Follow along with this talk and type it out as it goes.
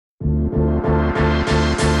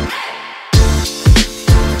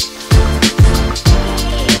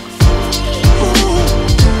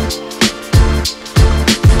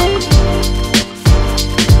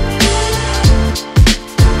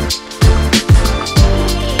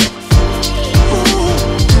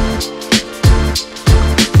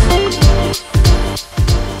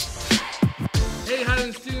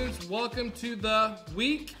welcome to the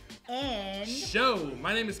Week End Show.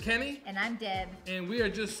 My name is Kenny. And I'm Deb. And we are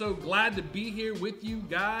just so glad to be here with you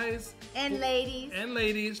guys. And ladies. And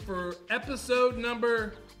ladies for episode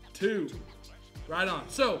number 2. Right on.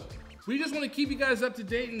 So, we just want to keep you guys up to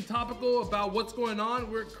date and topical about what's going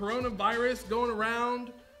on. We're coronavirus going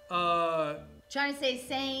around. Trying to stay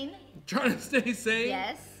sane. Trying to stay sane.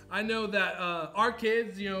 Yes. I know that our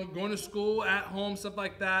kids, going to school, at home, stuff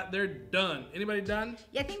like that, they're done. Anybody done?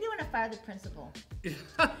 Yeah, I think they want to fire the principal.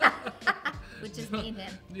 Which is me and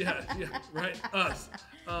him. Yeah, right, us.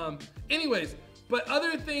 Anyways, but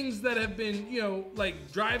other things that have been,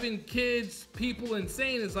 like driving kids, people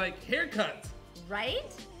insane is like haircuts.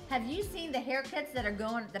 Right? Have you seen the haircuts that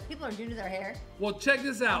people are doing to their hair? Well, check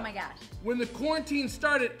this out. Oh my gosh. When the quarantine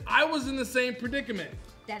started, I was in the same predicament.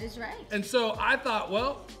 That is right. And so I thought,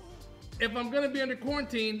 well, if I'm gonna be under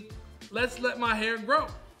quarantine, let's let my hair grow.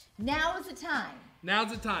 Now is the time.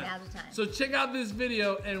 Now's the time. Now's the time. So check out this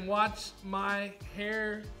video and watch my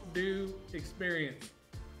hairdo experience.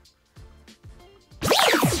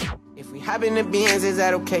 If we hop in the Benz, is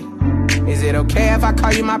that okay? Is it okay if I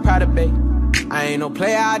call you my pride, babe? I ain't no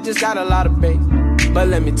player, I just got a lot of babe. But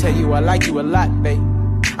let me tell you, I like you a lot, babe.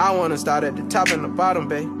 I wanna start at the top and the bottom,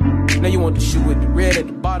 babe. Now you want the shoe with the red at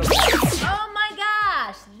the bottom. Oh my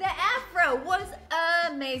gosh, the afro was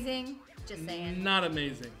amazing. Just saying. Not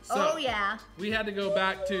amazing. So oh yeah. We had to go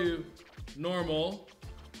back to normal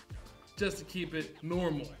just to keep it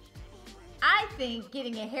normal. I think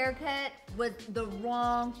getting a haircut was the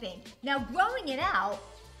wrong thing. Now growing it out,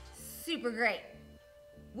 super great.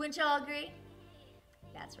 Wouldn't y'all agree?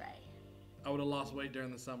 That's right. I would have lost weight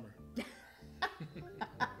during the summer.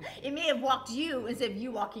 It may have walked you instead of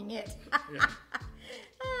you walking it. Yeah.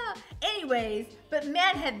 Anyways, but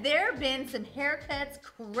man, have there been some haircuts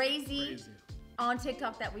crazy on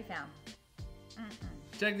TikTok that we found.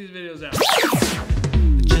 Check these videos out.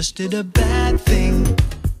 Just did a bad thing.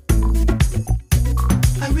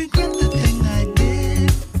 I regret the thing I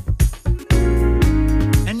did.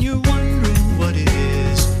 And you're wondering what it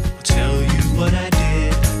is. I'll tell you what I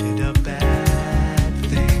did. I did a bad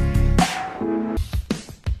thing.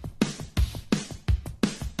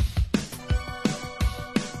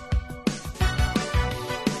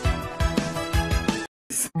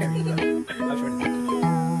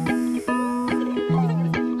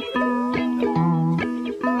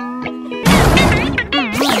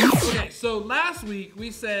 Okay, so last week we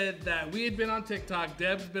said that we had been on TikTok.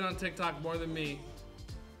 Deb's been on TikTok more than me.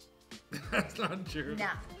 That's not true. No,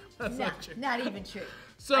 That's no, not true. not even true.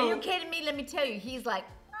 So, are you kidding me? Let me tell you, he's like,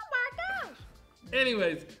 oh my gosh.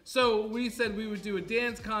 anyways, so we said we would do a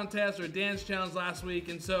dance contest or a dance challenge last week,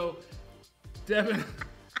 and so Deb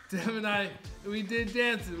and I, we did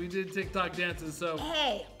dances. We did TikTok dances. So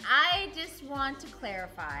Hey, I just want to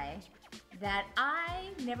clarify that I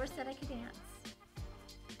never said I could dance.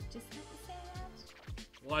 Just have to say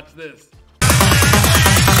that. watch this.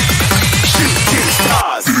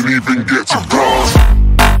 Didn't even get to cross.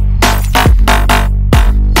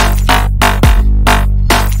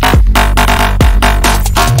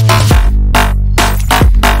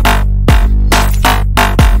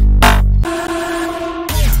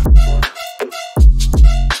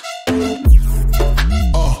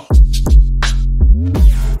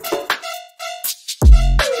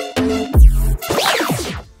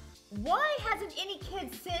 Why hasn't any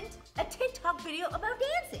kid sent a TikTok video about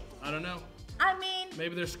dancing? I don't know. I mean,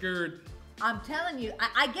 Maybe they're scared. I'm telling you,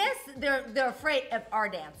 I guess they're afraid of our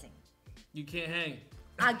dancing. You can't hang.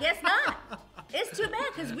 I guess not. It's too bad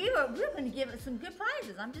because we were going to give it some good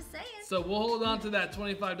prizes. I'm just saying. So we'll hold on to that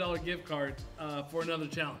 $25 gift card for another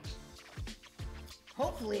challenge.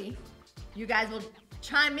 Hopefully, you guys will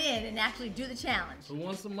chime in and actually do the challenge. Who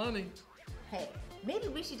wants some money? Hey, maybe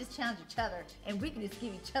we should just challenge each other and we can just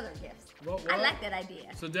give each other gifts. Well, I like that idea.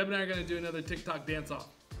 So Deb and I are going to do another TikTok dance-off.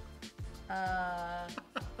 No.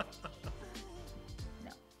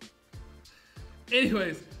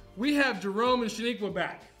 Anyways, we have Jerome and Shaniqua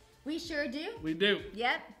back. We sure do. We do.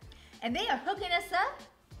 Yep. And they are hooking us up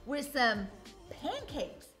with some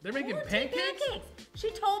pancakes. They're making Quarantine pancakes?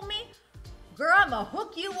 She told me, girl, I'm going to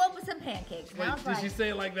hook you up with some pancakes. And I Wait, was did she like, say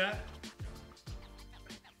it like that?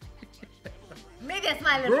 maybe that's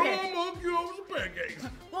my little Jerome, pancake. hook you up with some pancakes.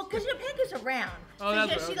 Well, because your pancakes are round. Oh, so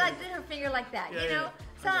that's she, right, she okay. like did her finger like that, Yeah, you know? yeah.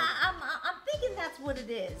 So Okay. I'm thinking that's what it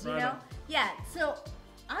is, you Right know? on. Yeah, so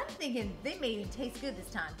I'm thinking they may even taste good this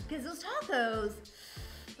time because those tacos,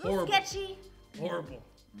 a little Horrible. sketchy. Horrible.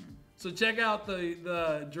 So check out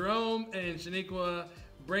the Jerome and Shaniqua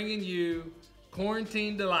bringing you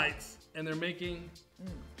quarantine delights, and they're making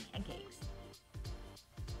Pancakes.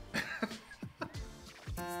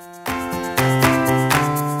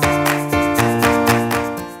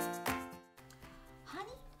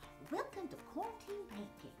 quarantine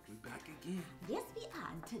pancakes. We back again. Yes, we are.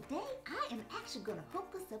 And today I am actually gonna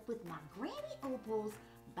hook us up with my Granny Opal's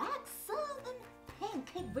back southern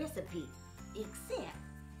pancake recipe. Except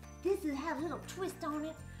this is have a little twist on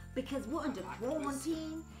it because we're under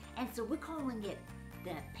quarantine, and so we're calling it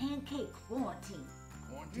the pancake quarantine.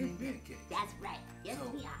 Quarantine pancakes. That's right. Yes, So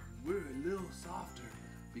we are. we're a little softer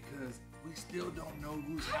because we still don't know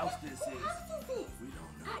whose house this Whose is. house is this? We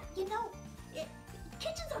don't know. You know,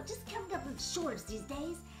 kitchens are just coming up with shortage these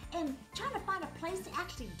days, and trying to find a place to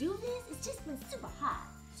actually do this, it's just been super hard.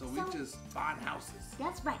 So we just find houses.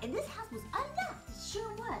 That's right, and this house was unlocked. It sure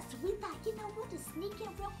was. So we thought, you know, we'll just sneak in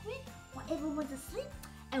real quick while everyone's asleep,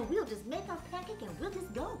 and we'll just make our pancake and we'll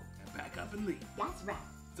just go. And pack up and leave. That's right.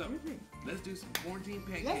 So let's do some quarantine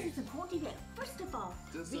Let's do pancakes. some quarantine pancakes. First of all,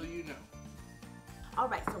 Just so you know. all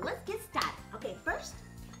right, so let's get started. Okay, first,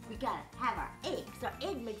 we gotta have our egg. So our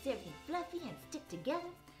egg makes everything fluffy and stick together.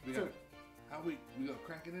 We So got, we gonna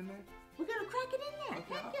crack it in there? we're gonna crack it in there.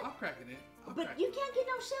 Okay, Yeah. I'll crack it in. But you can't get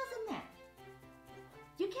no shells in there.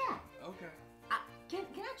 You can't. Okay. Can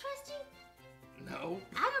I trust you? No.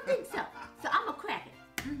 I don't think so. So I'm gonna crack it.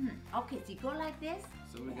 Okay, so you go like this.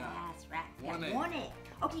 So we got That's right. one Got egg. One egg.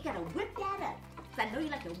 Okay, you gotta whip that up. So I know you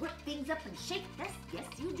like to whip things up and shake. Yes,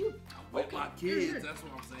 you do. I whip my kids. That's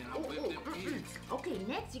what I'm saying. I whip them kids. Okay,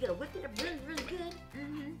 next you gotta whip it up really, really good.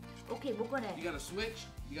 Okay, we're gonna. You got to switch.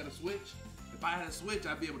 You got to switch. If I had a switch,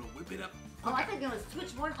 I'd be able to whip it up. Oh, I think you're gonna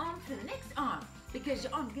switch one arm to the next arm because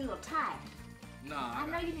your arm's getting a little tired. Nah, I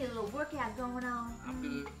know you need a little workout going on. I'm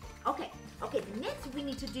good. Okay, the next we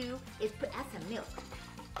need to do is add some milk.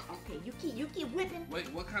 Okay, you keep whipping.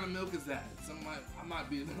 Wait, what kind of milk is that? I might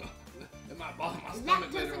be. It might bother my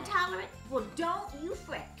stomach later Lactose on. intolerant? Well, don't you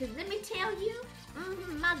fret, because let me tell you,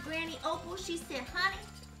 my Granny Opal, she said, honey,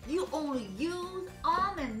 you only use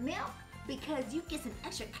almond milk because you get some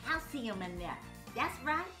extra calcium in there. That's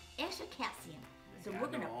right, extra calcium. So we're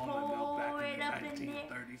gonna pour it up in there.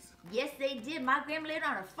 1930s. Yes, they did. My grandma lived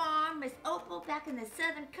on a farm, Miss Opal, back in the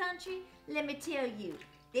southern country. Let me tell you,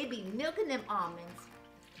 they be milking them almonds.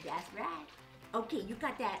 That's right. Okay, you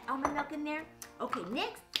got that almond milk in there? Okay,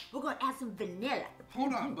 next, we're gonna add some vanilla.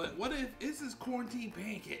 Hold on, but what if this is quarantine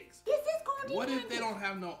pancakes? This is quarantine What if pancakes. they don't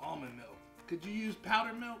have no almond milk? Could you use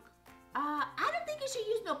powdered milk? I don't think you should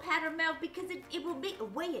use no powdered milk because it will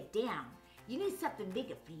weigh it down. You need something to make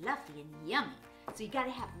it fluffy and yummy. So you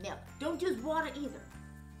gotta have milk. Don't use water either.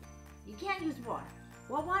 You can't use water.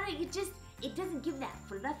 Well, water, it doesn't give that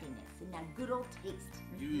fluffiness and that good old taste.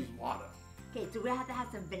 Use water. Okay, so we have to have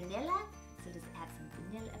some vanilla. So just add some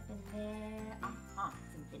vanilla up in there.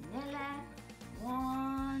 Some vanilla.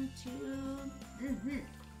 1, 2.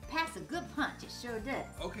 Pass a good punch. It sure does.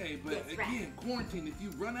 Okay, but That's again, right. quarantine, if you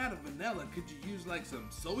run out of vanilla, could you use like some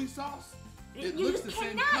soy sauce? It You looks the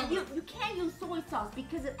same cannot. color. You can't use soy sauce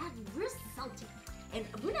because it's actually real salty. And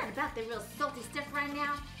we're not about the real salty stuff right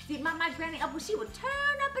now. See, my Granny Opal, she would turn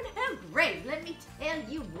up in her grave. Let me tell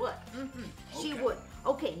you what. She Okay. would.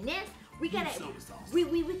 Okay, next we gotta Use soy sauce.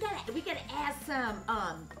 we gotta add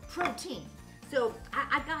some protein. So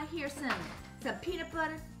I got here some peanut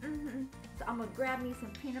butter. So I'm gonna grab me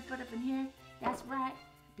some peanut butter up in here. That's right.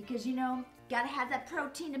 Because you know, gotta have that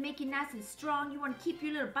protein to make you nice and strong. You wanna keep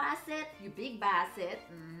your little bicep, your big bicep.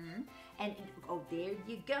 And oh, there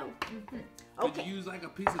you go. Could Okay. you use like a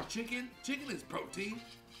piece of chicken? Chicken is protein.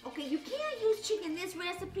 Okay, you can't use chicken in this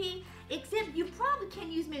recipe, except you probably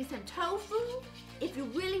can use maybe some tofu if you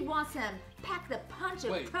really want some pack the punch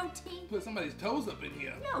of Wait. protein. Put somebody's toes up in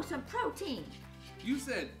here. No, some protein. You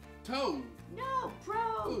said toe. No,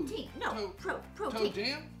 protein. Ooh, No, toe- protein. Toe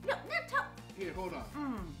jam? No, not toe. Here, hold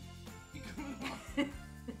on. You come on.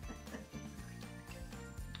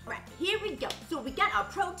 Right, here we go. So we got our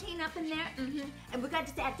protein up in there, and we got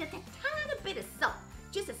to add just a tiny bit of salt,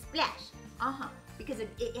 just a splash. Because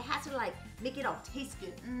it has to like make it all taste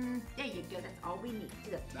good. There you go. That's all we need.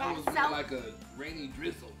 Just a That was tad more salt. like a rainy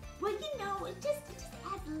drizzle. Well, you know, it just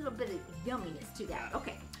adds a little bit of yumminess to that.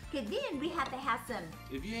 Okay, then we have to have some.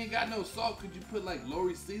 If you ain't got no salt, could you put like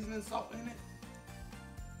Lori's seasoning salt in it?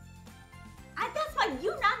 That's why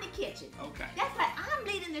you're not in the kitchen. Okay. That's why I'm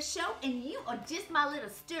leading the show, and you are just my little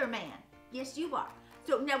stir man. Yes, you are.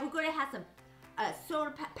 So now we're going to have some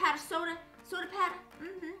soda powder.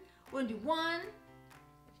 We're going to do 1,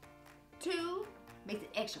 2. Makes it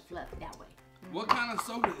extra fluffy that way. What kind of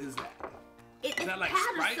soda is that? It's that like powder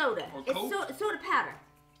Sprite soda. or It's Coke? soda powder.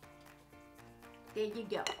 There you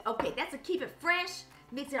go. Okay, that's to keep it fresh.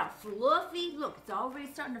 Makes it all fluffy. Look, it's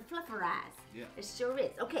already starting to flufferize. Yeah. It sure is.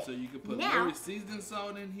 Okay. So you could put now, Lori's seasoning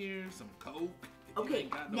salt in here, some Coke. If you okay, ain't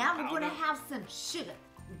got no now we're powder. gonna have some sugar.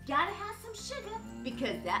 we gotta have some sugar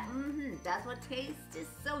because that's what tastes is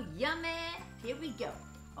so yummy. Here we go.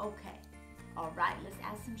 Okay. All right, let's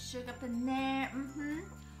add some sugar up in there.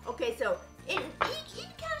 Okay, so any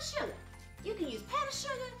kind of sugar. You can use powdered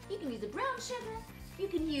sugar. You can use the brown sugar. You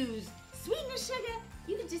can use sweetener sugar.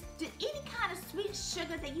 You can just do any kind of sweet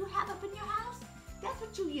sugar that you have up in your house. That's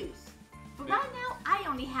what you use. But right now, I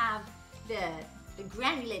only have the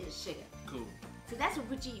granulated sugar. Cool. So that's what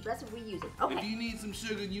we're using. Okay. If you need some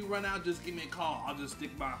sugar and you run out, just give me a call. I'll just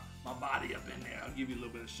stick my body up in there. I'll give you a little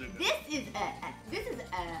bit of sugar. This is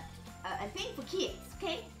a thing for kids,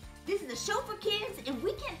 okay? This is a show for kids, and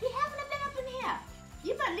we can't be having a bit up in here.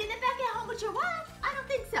 You better leave it back at home with your wife. I don't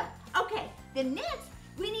think so. Okay. Then next,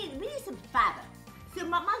 we need some fiber. So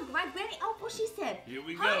my granny Opal, she said, here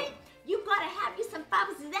we honey, go. you gotta have you some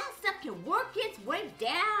fiber so that stuff can work its way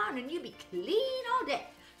down and you be clean all day.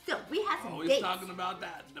 So we have some Always dates. talking about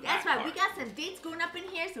that. That's right. We got some dates going up in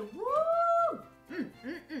here. So woo!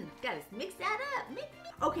 Gotta mix that up.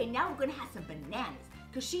 Okay, now we're gonna have some bananas.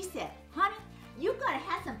 Cause she said, honey, you gotta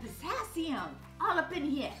have some potassium all up in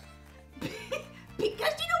here.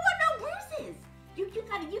 Because you don't want no bruises. You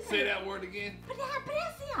gotta say that word again.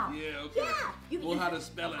 Potassium. Yeah, okay. Yeah. We'll how to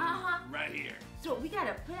spell it right here. So we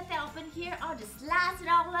gotta put that up in here. I'll just slice it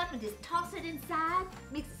all up and just toss it inside.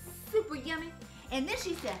 Makes it super yummy. And then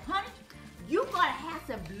she said, honey, you gotta have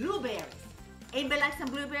some blueberries. Anybody like some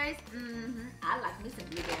blueberries? I like me some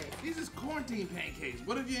blueberries. These is quarantine pancakes.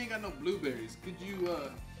 What if you ain't got no blueberries? Could you,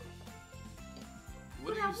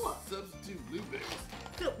 what do you substitute blueberries?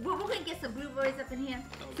 So we're gonna get some blueberries up in here.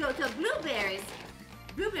 Okay. So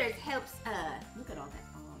blueberries helps, look at all that.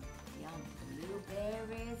 Oh, yum,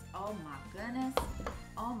 blueberries. Oh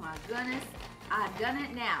my goodness. I've done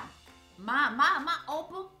it now. My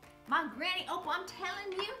Opal, my granny Opal, I'm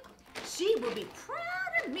telling you, she will be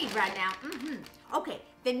proud of me right now. Okay,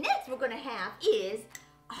 the next we're gonna have is,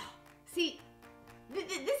 see,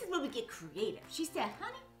 this is where we get creative. She said,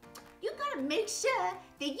 honey, you gotta make sure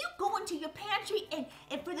that you go into your pantry and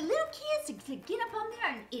for the little kids to get up on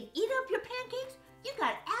there and eat up your pancakes, you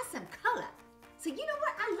gotta add some color. So you know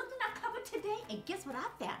what? I looked in our cupboard today and guess what I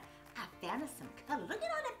found? I found us some color. Look at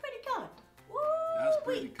all that pretty color. Ooh, that's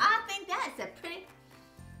pretty color. I think that's a pretty,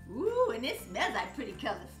 ooh, and it smells like pretty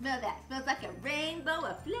color. Smell that. It smells like a rainbow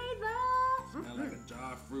of flavor. Smell like a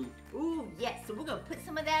jar of fruit. Ooh, yes. So we're gonna put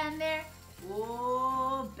some of that in there.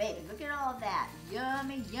 Oh, baby, look at all that.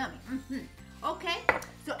 Yummy, yummy. Okay,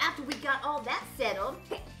 so after we got all that settled,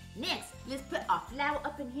 next, let's put our flour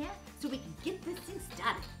up in here so we can get this thing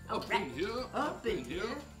started. Up in here. Up in here.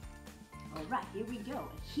 All right, here we go.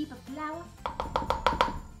 A heap of flour.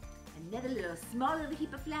 Another small little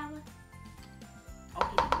heap of flour.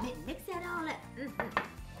 Okay, mix that all up.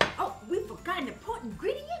 Oh, we forgot an important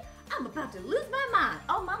ingredient. I'm about to lose my mind.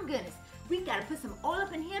 Oh my goodness. We gotta put some oil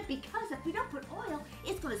up in here because if we don't put oil,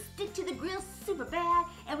 it's gonna stick to the grill super bad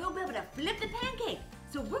and we won't be able to flip the pancake.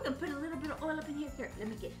 So we're gonna put a little bit of oil up in here. Here, let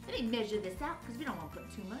me measure this out because we don't want to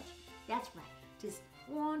put too much. That's right. Just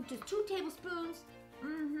 2 tablespoons.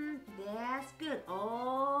 That's good.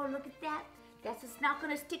 Oh, look at that. It's not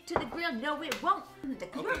gonna stick to the grill. No, it won't.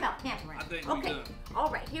 Because we're about pampering. I think we're done. All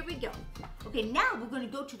right, here we go. Okay, now we're gonna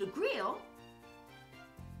go to the grill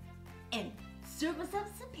and serve us up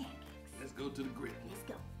some pancakes. Let's go to the grill. Let's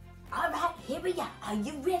go. All right, here we are. Are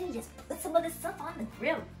you ready? Let's put some of this stuff on the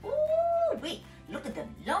grill. Ooh, wait. Look at the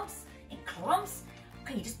lumps and clumps.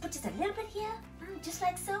 Okay, you just put just a little bit here. Just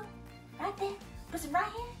like so. Right there. Put some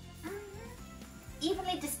right here.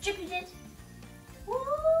 Evenly distributed.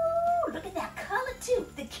 Ooh, look at that color too.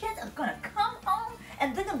 The kids are gonna come home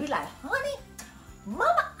and they're gonna be like, honey,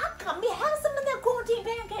 Mama, I got me have some of that quarantine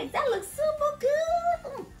pancakes. That looks super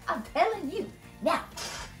good. I'm telling you. Now,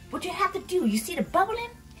 what you have to do, you see the bubbling?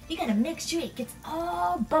 You gotta make sure it gets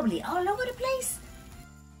all bubbly all over the place.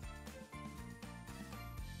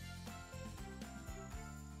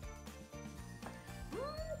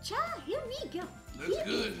 Child, here we go. Looks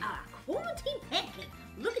good. Our quarantine pancake.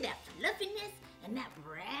 Look at that fluffiness and that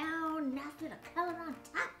brown, nice little color on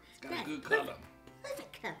top. It's got a good color.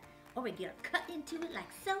 Perfect color. All right, get a cut into it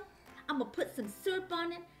like so. I'm gonna put some syrup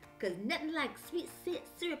on it, cause nothing like sweet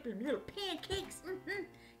syrup and little pancakes.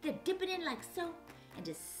 Then dip it in like so, and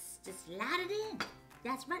just slide it in.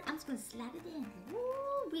 That's right. I'm just gonna slide it in.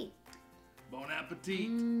 Woo-wee. Bon appetit.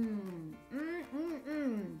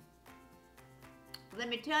 Let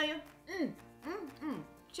me tell you,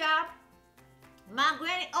 child, my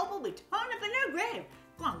granny Opal will be torn up in her grave.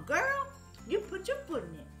 Come on, girl, you put your foot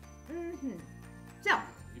in it. So,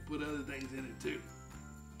 you put other things in it too.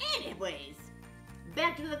 Anyways,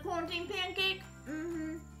 back to the quarantine pancake.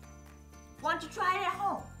 Why don't you try it at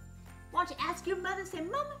home? Why don't you ask your mother, say,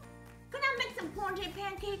 Mama, can I make some quarantine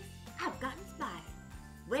pancakes? I've got inspired.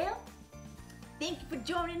 Well, thank you for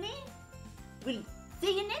joining in. We'll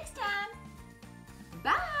see you next time.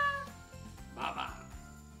 Bye. Bye-bye.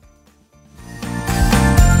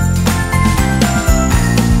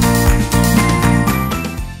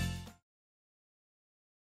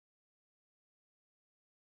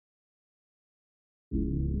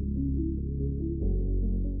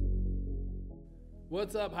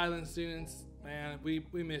 What's up, Highlands students? Man, we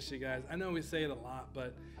miss you guys. I know we say it a lot,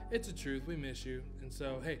 but it's the truth. We miss you. And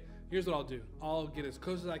so, hey, here's what I'll do. I'll get as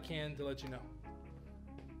close as I can to let you know.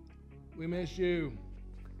 We miss you.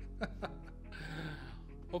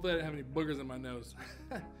 Hopefully I didn't have any boogers in my nose.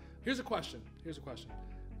 Here's a question.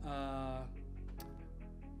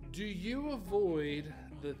 Do you avoid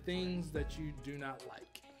the things that you do not like?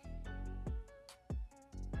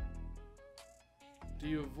 Do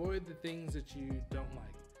you avoid the things that you don't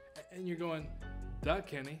like? And you're going, duh,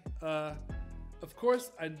 Kenny. Of course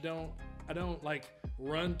I don't like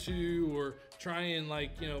run to or try and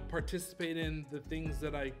participate in the things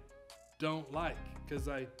that I don't like because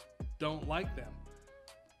I don't like them.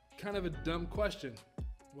 Kind of a dumb question.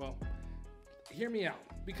 Well, hear me out,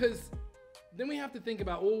 because then we have to think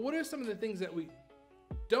about, well, what are some of the things that we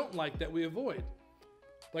don't like that we avoid?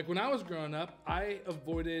 Like when I was growing up, I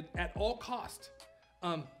avoided at all cost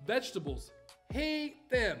vegetables. Hate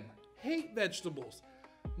them. Hate vegetables.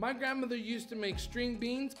 My grandmother used to make string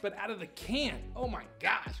beans, but out of the can. Oh my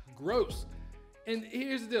gosh, gross. And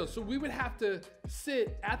here's the deal. So we would have to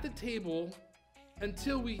sit at the table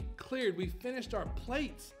until we finished our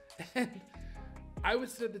plates. And I would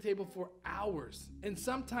sit at the table for hours. And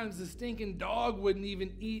sometimes the stinking dog wouldn't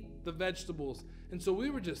even eat the vegetables. And so we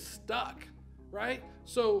were just stuck, right?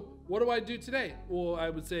 So what do I do today? Well, I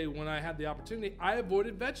would say when I had the opportunity, I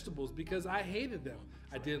avoided vegetables because I hated them.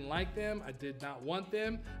 I didn't like them. I did not want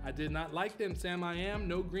them. I did not like them, Sam I am.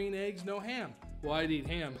 No green eggs, no ham. Well, I'd eat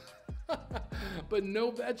ham, but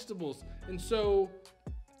no vegetables. And so,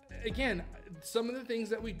 again, some of the things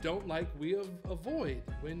that we don't like, we avoid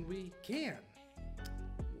when we can.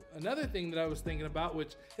 Another thing that I was thinking about,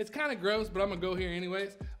 which it's kind of gross, but I'm gonna go here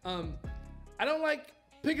anyways. I don't like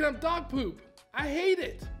picking up dog poop. I hate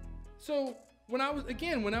it. So when I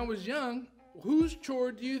was young, whose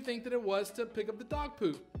chore do you think that it was to pick up the dog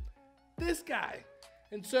poop? This guy.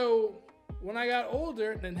 And so when I got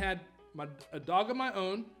older and had a dog of my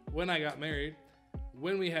own, when I got married,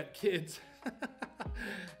 when we had kids,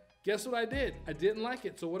 guess what I did? I didn't like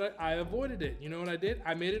it. So I avoided it. You know what I did?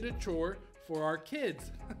 I made it a chore for our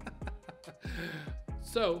kids.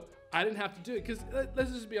 So I didn't have to do it, because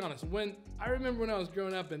let's just be honest. I remember when I was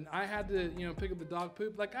growing up and I had to, pick up the dog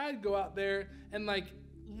poop, like I'd go out there and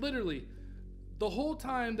literally the whole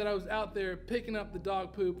time that I was out there picking up the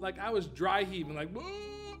dog poop, like I was dry heaving, like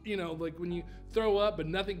when you throw up but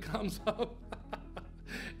nothing comes up.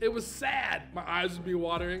 It was sad. My eyes would be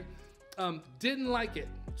watering. Didn't like it.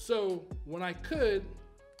 So when I could,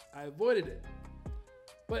 I avoided it.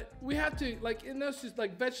 But we have to, and that's just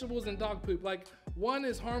vegetables and dog poop. One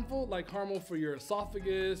is harmful for your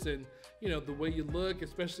esophagus and, the way you look,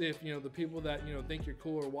 especially if, the people that, think you're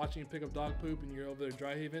cool are watching you pick up dog poop and you're over there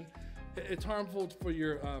dry heaving. It's harmful for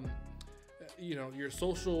your, your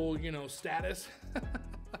social, status.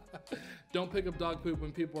 Don't pick up dog poop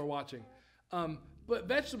when people are watching. But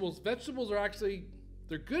vegetables are actually,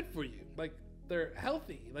 they're good for you. They're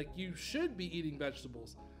healthy. You should be eating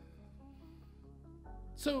vegetables.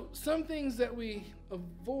 So some things that we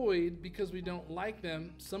avoid because we don't like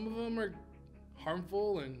them, some of them are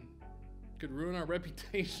harmful and could ruin our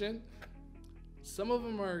reputation. Some of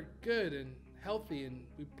them are good and healthy, and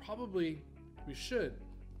we should.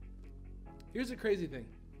 Here's the crazy thing.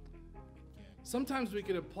 Sometimes we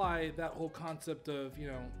could apply that whole concept of,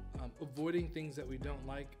 avoiding things that we don't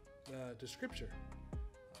like to Scripture.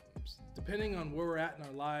 Depending on where we're at in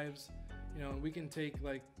our lives, we can take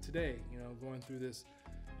today, going through this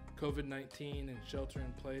COVID-19 and shelter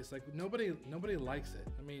in place. Nobody likes it.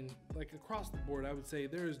 I mean, across the board, I would say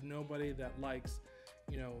there is nobody that likes,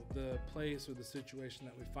 the place or the situation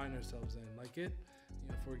that we find ourselves in.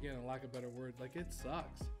 For again, a lack of a better word, it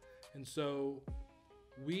sucks. And so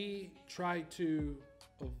we try to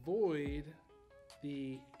avoid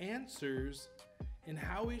the answers and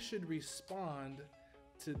how we should respond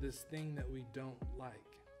to this thing that we don't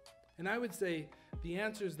like. And I would say the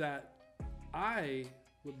answers that I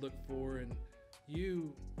would look for, and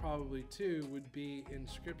you probably too, would be in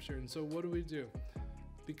Scripture. And so what do?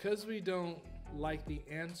 Because we don't like the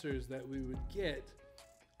answers that we would get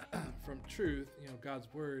from truth, God's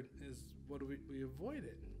word is what do we avoid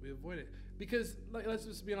it? We avoid it because, like, let's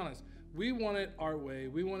just be honest. We want it our way.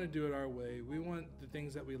 We want to do it our way. We want the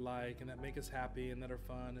things that we like and that make us happy and that are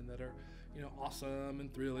fun and that are, awesome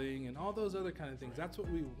and thrilling and all those other kind of things. That's what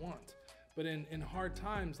we want. But in hard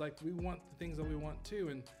times, like, we want the things that we want too.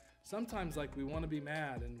 And sometimes, like, we want to be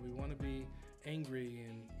mad and we want to be angry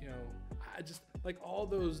and, I just like all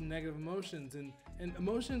those negative emotions, and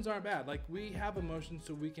emotions aren't bad. Like, we have emotions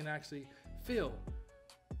so we can actually feel.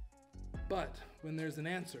 But when there's an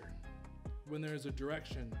answer, when there's a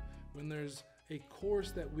direction, when there's a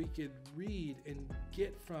course that we could read and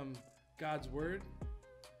get from God's word,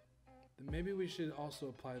 then maybe we should also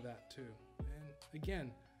apply that too. And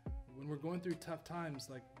again, when we're going through tough times,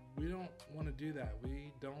 like, we don't want to do that.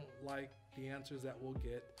 We don't like the answers that we'll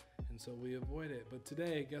get, and so we avoid it. But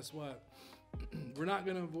today, guess what? We're not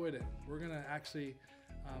going to avoid it. We're going to actually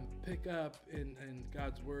pick up in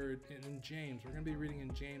God's word in James. We're going to be reading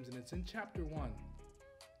in James, and it's in chapter 1.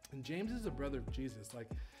 And James is a brother of Jesus. Like,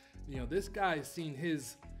 this guy's seen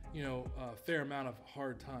his, fair amount of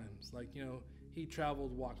hard times. Like, he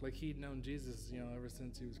traveled, walked, like, he'd known Jesus, ever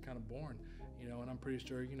since he was kind of born, and I'm pretty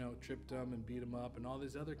sure, tripped him and beat him up and all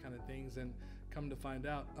these other kind of things. And come to find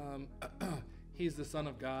out, he's the Son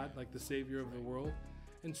of God, like the Savior of the world.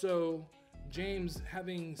 And so James,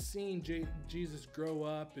 having seen Jesus grow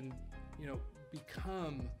up and,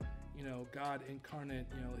 become, God incarnate,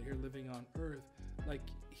 here living on earth, like,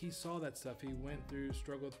 he saw that stuff. He went through,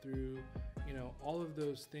 struggled through, all of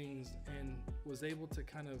those things, and was able to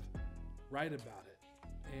kind of write about it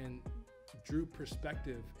and drew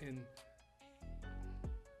perspective. And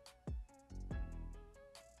I'm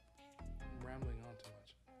rambling on too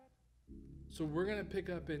much. So we're going to pick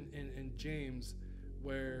up in James,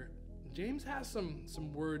 where James has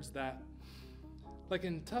some words that, like,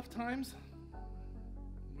 in tough times,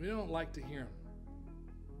 we don't like to hear them.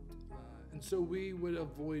 And so we would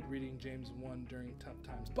avoid reading James 1 during tough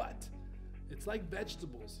times. But it's like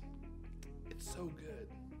vegetables. It's so good.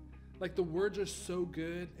 Like, the words are so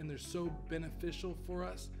good and they're so beneficial for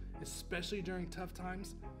us, especially during tough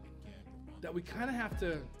times, that we kind of have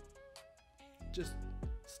to just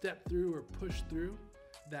step through or push through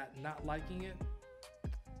that not liking it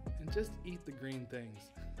and just eat the green things.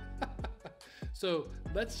 So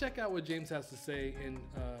let's check out what James has to say in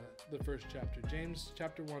the first chapter. James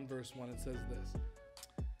chapter 1, verse 1, it says this.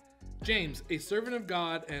 James, a servant of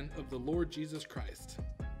God and of the Lord Jesus Christ,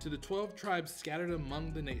 to the 12 tribes scattered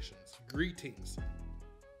among the nations, greetings.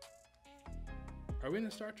 Are we in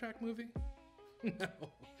a Star Trek movie? No.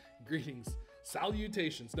 Greetings.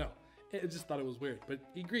 Salutations. No. I just thought it was weird, but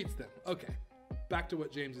he greets them. Okay. Back to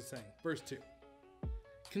what James is saying. Verse 2.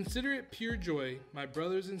 Consider it pure joy, my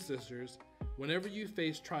brothers and sisters, whenever you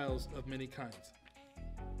face trials of many kinds.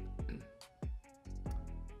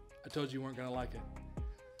 I told you weren't going to like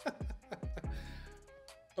it.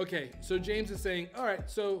 Okay, so James is saying, all right,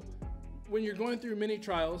 so when you're going through many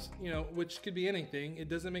trials, which could be anything, it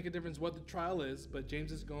doesn't make a difference what the trial is, but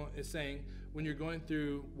James is saying, when you're going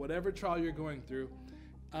through whatever trial you're going through,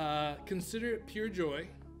 consider it pure joy.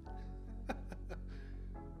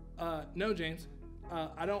 No, James,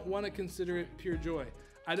 I don't want to consider it pure joy.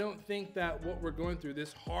 I don't think that what we're going through,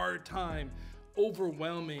 this hard time,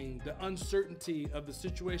 overwhelming, the uncertainty of the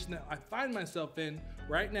situation that I find myself in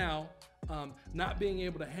right now, not being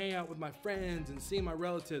able to hang out with my friends and see my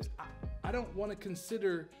relatives, I don't want to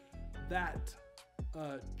consider that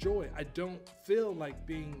joy. I don't feel like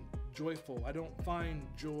being joyful. I don't find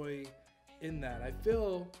joy in that. I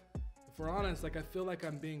feel, if we're honest, like, I feel like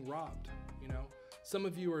I'm being robbed. Some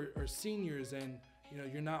of you are seniors and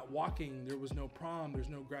you're not walking. There was no prom. There's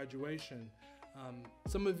no graduation.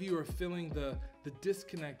 Some of you are feeling the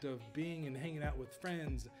disconnect of being and hanging out with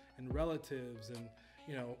friends and relatives, and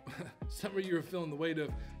some of you are feeling the weight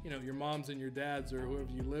of your moms and your dads or whoever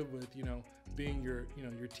you live with, being your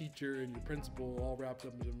teacher and your principal all wrapped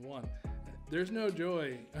up in one. There's no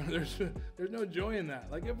joy. There's no joy in that.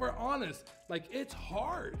 Like, if we're honest, like, it's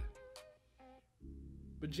hard.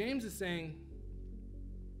 But James is saying,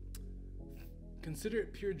 consider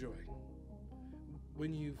it pure joy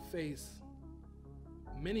when you face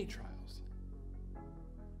many trials.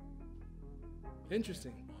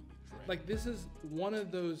 Interesting. Like, this is one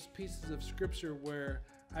of those pieces of scripture where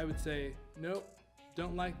I would say, nope,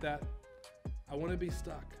 don't like that. I want to be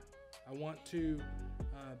stuck. I want to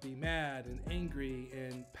be mad and angry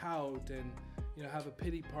and pout and have a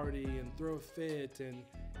pity party and throw a fit and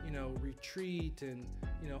retreat and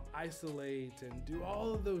isolate and do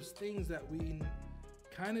all of those things that we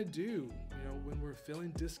kind of do when we're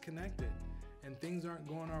feeling disconnected and things aren't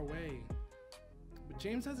going our way. But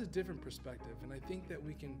James has a different perspective, and I think that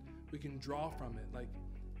we can we can draw from it. Like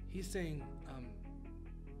he's saying,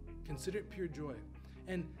 consider it pure joy.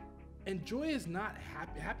 And joy is not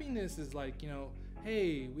happiness is like,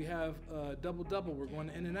 hey, we have a double, we're going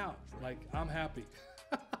in and out. Like, I'm happy.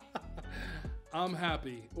 I'm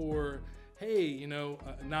happy. Or, hey,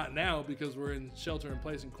 not now because we're in shelter in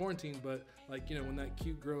place in quarantine, but like, when that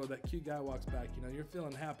cute girl, that cute guy walks back, you're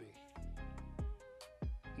feeling happy.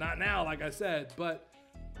 Not now, like I said, but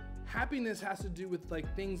happiness has to do with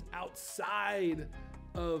like things outside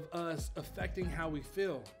of us affecting how we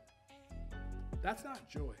feel. That's not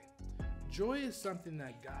joy. Joy is something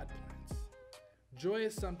that God plants. Joy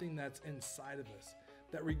is something that's inside of us,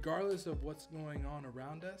 that regardless of what's going on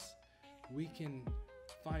around us, we can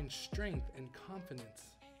find strength and confidence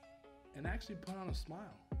and actually put on a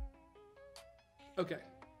smile. Okay,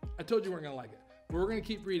 I told you we're gonna like it, but we're gonna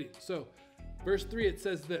keep reading. So, verse 3, it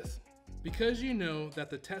says this, because you know that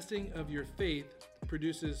the testing of your faith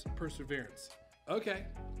produces perseverance. Okay,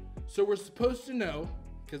 so we're supposed to know,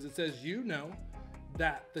 because it says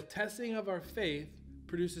that the testing of our faith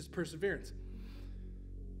produces perseverance.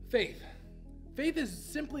 Faith is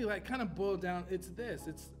simply like kind of boiled down, it's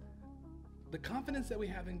the confidence that we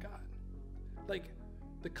have in God. Like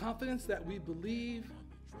the confidence that we believe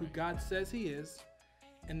who God says he is,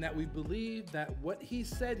 and that we believe that what he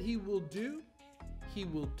said he will do, he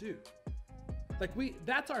will do. Like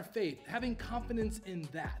that's our faith, having confidence in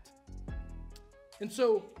that. And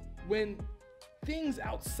so when things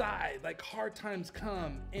outside, like hard times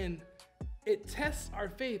come and it tests our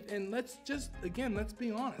faith, and let's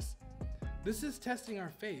be honest. This is testing our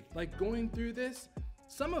faith. Like going through this,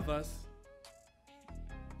 some of us,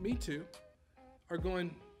 me too, are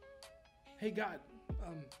going, hey God,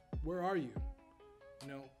 where are you?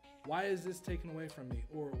 Why is this taken away from me?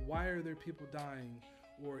 Or why are there people dying?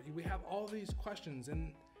 Or we have all these questions,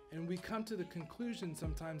 and we come to the conclusion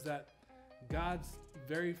sometimes that God's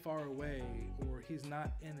very far away, or he's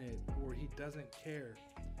not in it, or he doesn't care.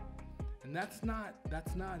 And that's not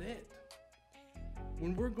it.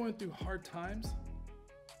 When we're going through hard times,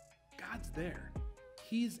 God's there.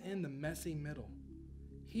 He's in the messy middle.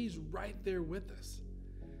 He's right there with us.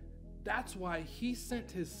 That's why he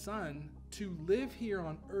sent his son to live here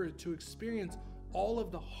on earth to experience all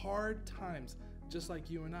of the hard times, just like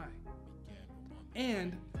you and I.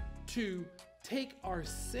 And to take our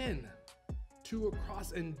sin to a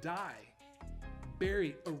cross and die,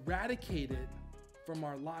 bury, eradicate it from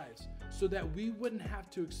our lives so that we wouldn't have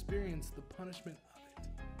to experience the punishment of it.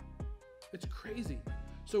 It's crazy.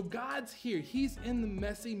 So God's here. He's in the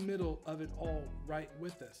messy middle of it all right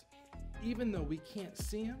with us. Even though we can't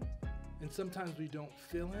see him and sometimes we don't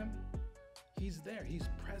feel him, he's there. He's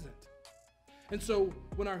present. And so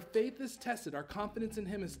when our faith is tested, our confidence in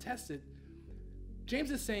him is tested,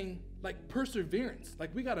 James is saying, like, perseverance.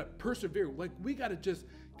 Like, we got to persevere. Like, we got to just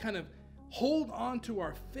kind of hold on to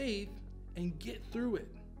our faith and get through it,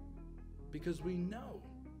 because we know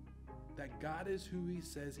that God is who he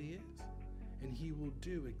says he is, and he will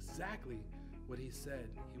do exactly what he said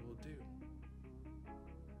he will do.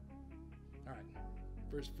 All right,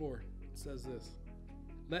 verse 4 says this.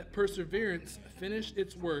 Let perseverance finish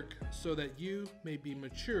its work so that you may be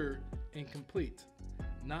mature and complete,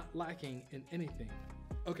 not lacking in anything.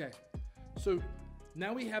 Okay, so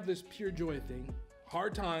now we have this pure joy thing.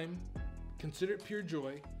 Hard time, consider it pure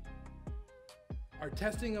joy. Our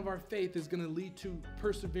testing of our faith is going to lead to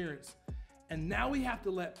perseverance. And now we have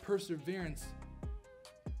to let perseverance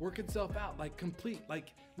work itself out, like complete.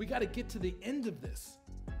 Like, we got to get to the end of this.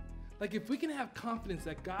 Like, if we can have confidence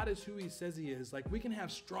that God is who he says he is, like, we can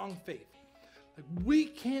have strong faith. Like, we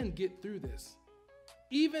can get through this.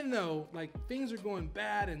 Even though, like, things are going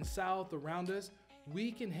bad and south around us,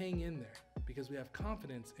 we can hang in there because we have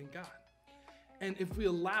confidence in God. And if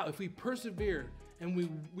we persevere and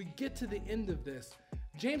we get to the end of this,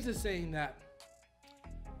 James is saying that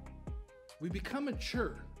we become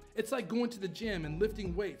mature. It's like going to the gym and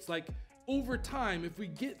lifting weights. Like, over time, if we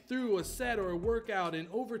get through a set or a workout, and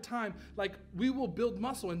over time, like, we will build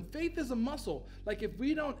muscle. And faith is a muscle. Like, if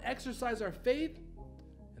we don't exercise our faith,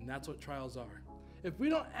 and that's what trials are. If we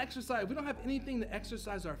don't have anything to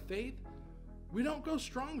exercise our faith, we don't grow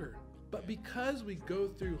stronger. But because we go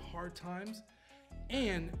through hard times,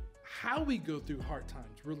 and how we go through hard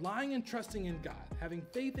times, relying and trusting in God, having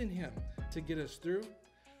faith in him to get us through,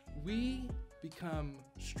 we become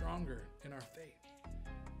stronger in our faith.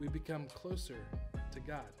 We become closer to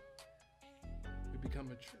God. We become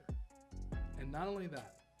mature. And not only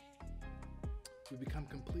that, we become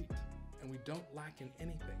complete, and we don't lack in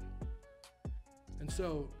anything. And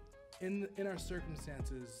so, in our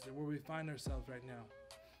circumstances where we find ourselves right now,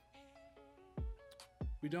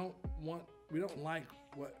 we don't like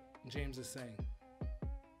what James is saying.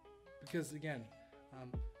 Because again,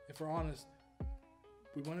 if we're honest,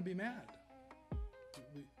 we want to be mad.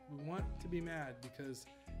 We want to be mad because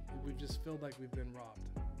we've just felt like we've been robbed.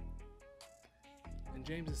 And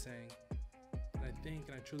James is saying, and I think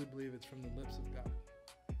and I truly believe it's from the lips of God,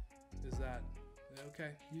 is that,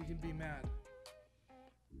 okay, you can be mad,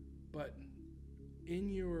 but in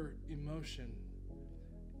your emotion,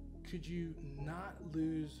 could you not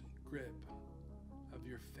lose grip of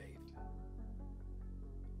your faith?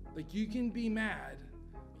 Like, you can be mad,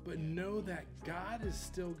 but know that God is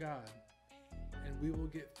still God, and we will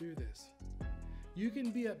get through this. You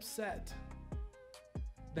can be upset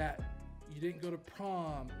that you didn't go to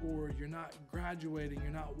prom, or you're not graduating,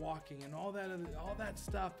 you're not walking, and all that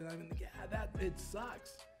stuff. And I mean, yeah, that it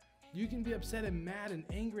sucks. You can be upset and mad and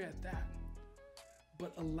angry at that,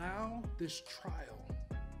 but allow this trial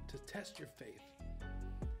to test your faith.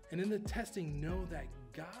 And in the testing, know that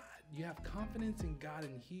God, you have confidence in God,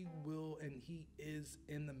 and He will, and He is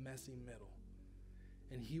in the messy middle,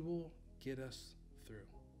 and He will get us through.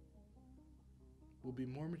 We'll be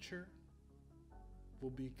more mature,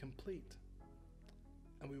 we'll be complete,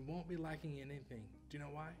 and we won't be lacking anything. Do you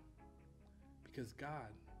know why? Because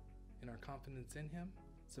God, in our confidence in Him,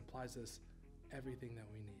 supplies us everything that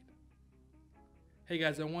we need. Hey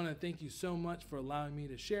guys, I want to thank you so much for allowing me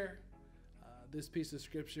to share this piece of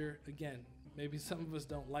scripture. Again, maybe some of us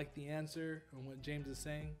don't like the answer on what James is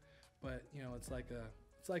saying, but you know, it's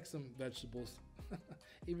like some vegetables.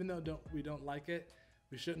 Even though we don't like it,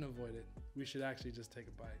 we shouldn't avoid it. We should actually just take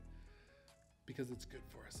a bite because it's good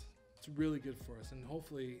for us. It's really good for us. And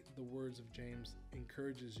hopefully the words of James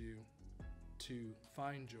encourages you to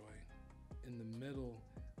find joy in the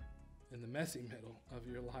messy middle of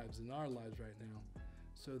your lives, in our lives right now,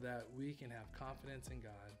 so that we can have confidence in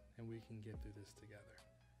God and we can get through this together.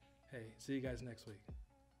 Hey, see you guys next week.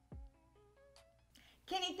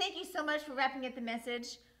 Kenny, thank you so much for wrapping up the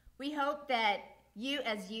message. We hope that you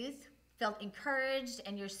as youth felt encouraged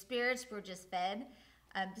and your spirits were just fed.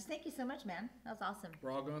 Just thank you so much, man. That was awesome.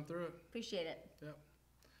 We're all going through it. Appreciate it. Yep.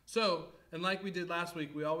 So, and like we did last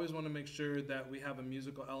week, we always want to make sure that we have a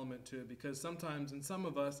musical element to it, because sometimes, in some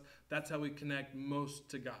of us, that's how we connect most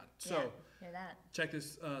to God. So, hear that. Check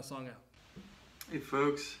this song out. Hey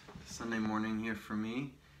folks, Sunday morning here for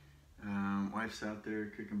me. Wife's out there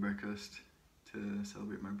cooking breakfast to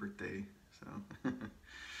celebrate my birthday. So,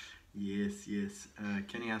 yes.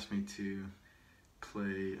 Kenny asked me to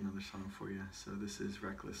play another song for you. So this is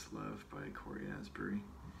Reckless Love by Corey Asbury,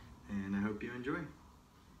 and I hope you enjoy.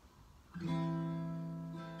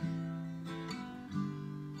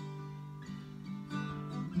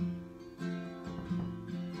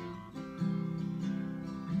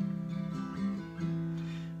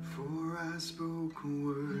 For I spoke a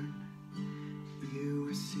word, you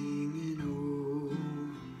were singing over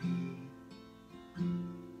me.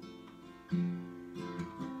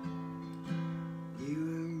 You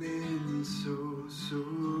have been so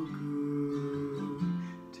good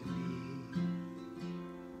to me.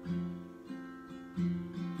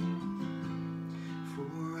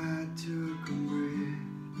 For I took a breath,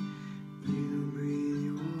 you breathe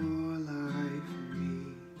your life in me.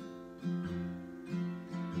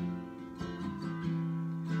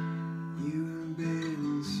 You have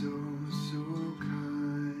been so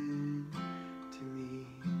kind to me.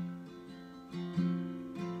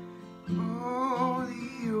 Oh,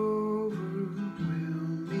 the overwhelming,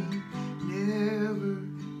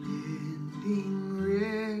 never-ending,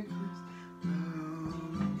 reckless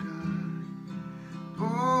love of God.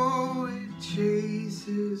 Oh, it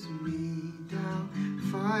chases me down,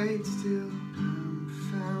 fights till I'm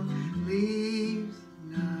found, leaves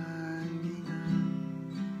 99.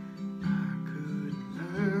 I couldn't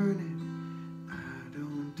earn it, I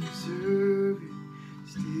don't deserve it,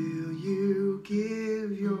 still you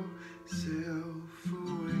give yourself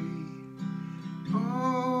away.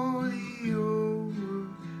 Oh, the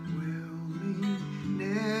overwhelming,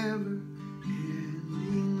 never-ending,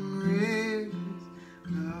 reckless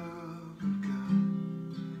love of God.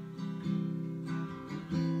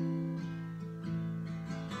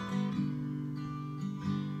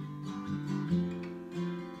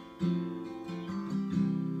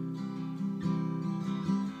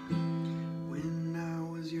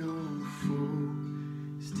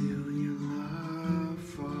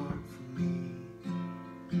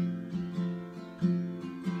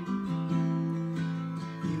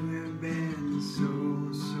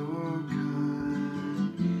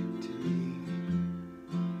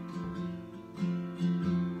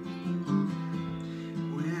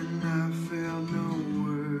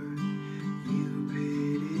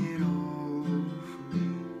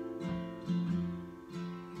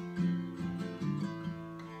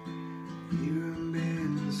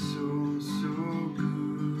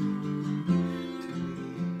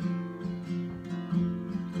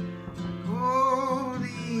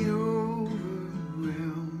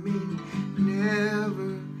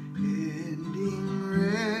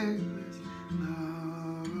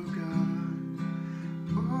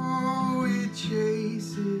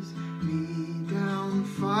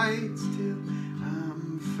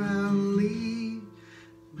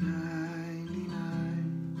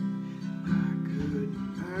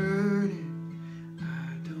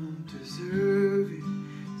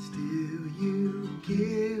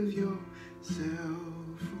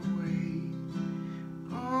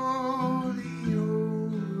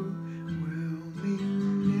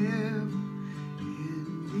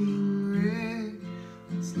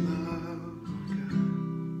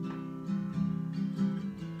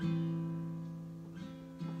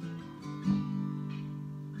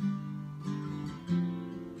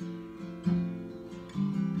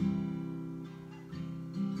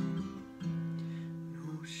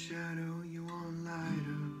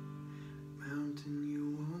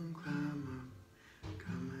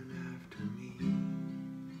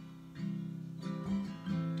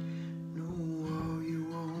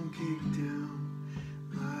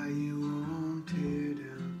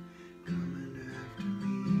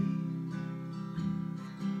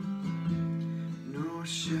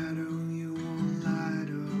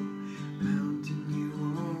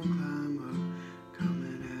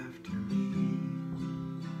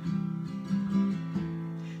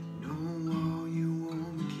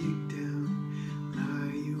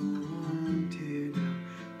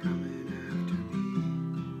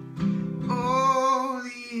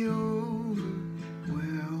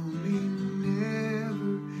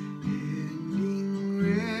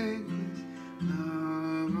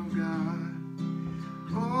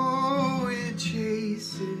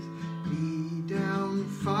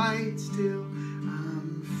 might still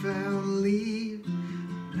I'm found leave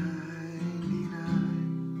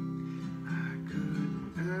 99. I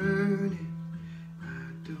couldn't earn it,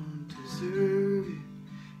 I don't deserve it.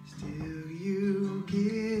 Still you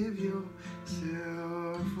give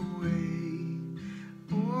yourself away.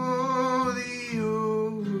 Oh, the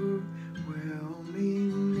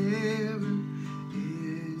overwhelming,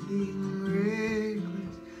 never-ending,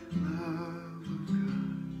 reckless love of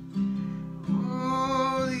God.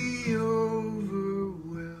 Oh, the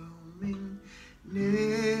overwhelming,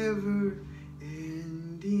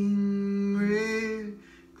 never-ending,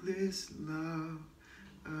 reckless love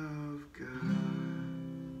of God.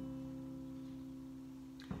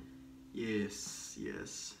 Yes,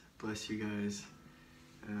 yes. Bless you guys.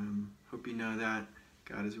 Hope you know that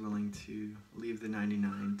God is willing to leave the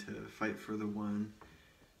 99 to fight for the one,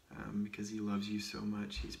 because he loves you so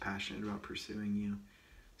much. He's passionate about pursuing you.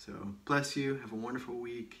 So bless you. Have a wonderful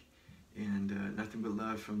week, and nothing but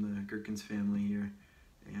love from the Gherkins family here.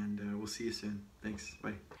 And we'll see you soon. Thanks.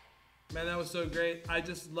 Bye. Man, that was so great. I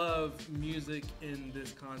just love music in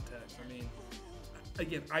this context. I mean,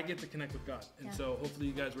 again, I get to connect with God. And so hopefully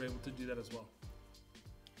you guys were able to do that as well.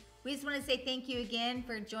 We just want to say thank you again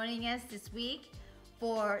for joining us this week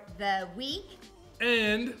for the week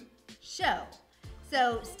And show.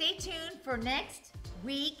 So stay tuned for next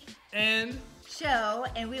week and show,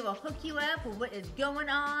 and we will hook you up with what is going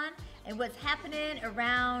on and what's happening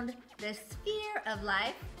around the sphere of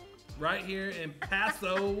life. right here in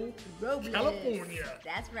Paso, Robles. California.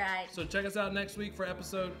 That's right. So check us out next week for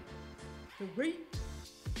episode 3.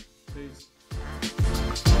 Peace. Bye.